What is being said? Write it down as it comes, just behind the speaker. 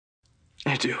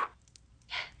I do.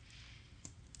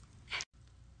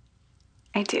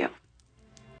 I do.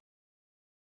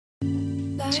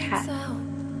 Chad.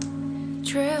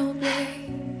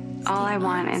 All I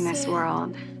want in this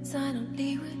world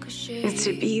is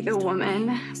to be the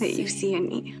woman that you see in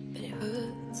me.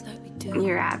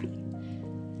 You're Abby.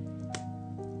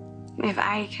 If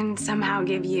I can somehow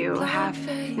give you half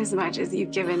as much as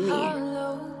you've given me,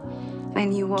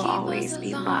 then you will always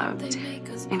be loved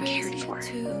and cared for.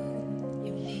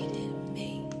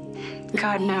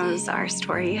 God knows our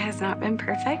story has not been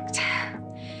perfect.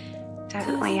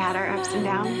 Definitely had our ups and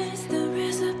downs.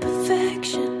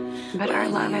 But our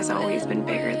love has always been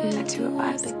bigger than the two of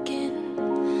us.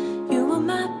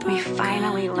 We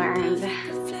finally learned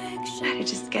how to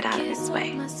just get out of its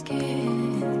way.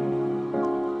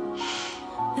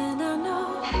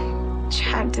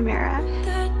 Chad, Tamara,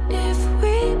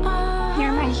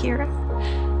 you're my hero.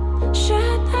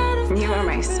 You are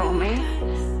my soulmate.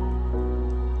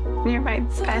 You're my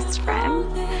best friend.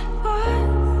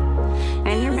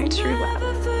 And you're my true love.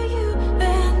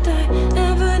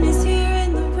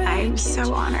 I'm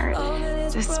so honored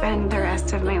to spend the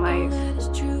rest of my life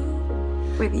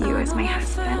with you as my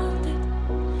husband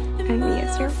and me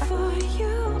as your wife.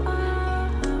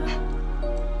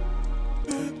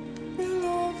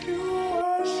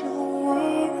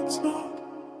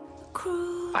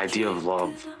 Idea of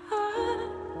love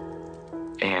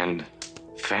and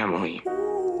family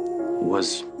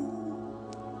was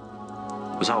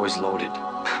always loaded,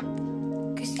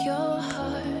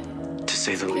 to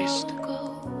say the least.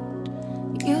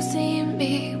 You see in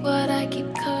me what I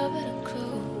keep covered and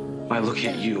cruel. I look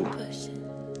at you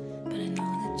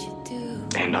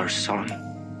and our son.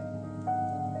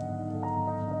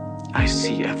 I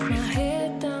see everything.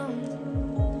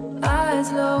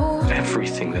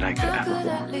 Everything that I could ever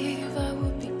want.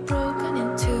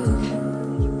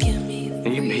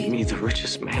 And you made me the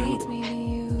richest man.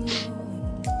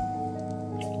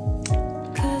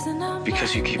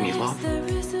 Because you gave me love.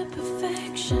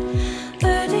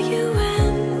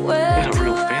 And a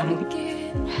real family.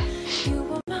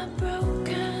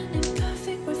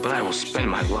 But I will spend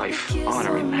my life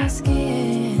honoring that.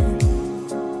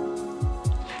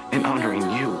 And honoring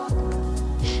you.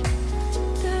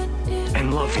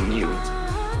 And loving you.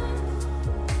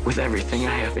 With everything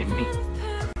I have in me.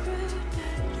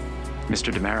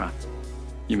 Mr. Demera,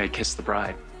 you may kiss the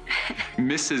bride.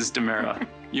 Mrs. Demera,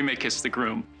 you may kiss the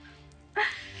groom.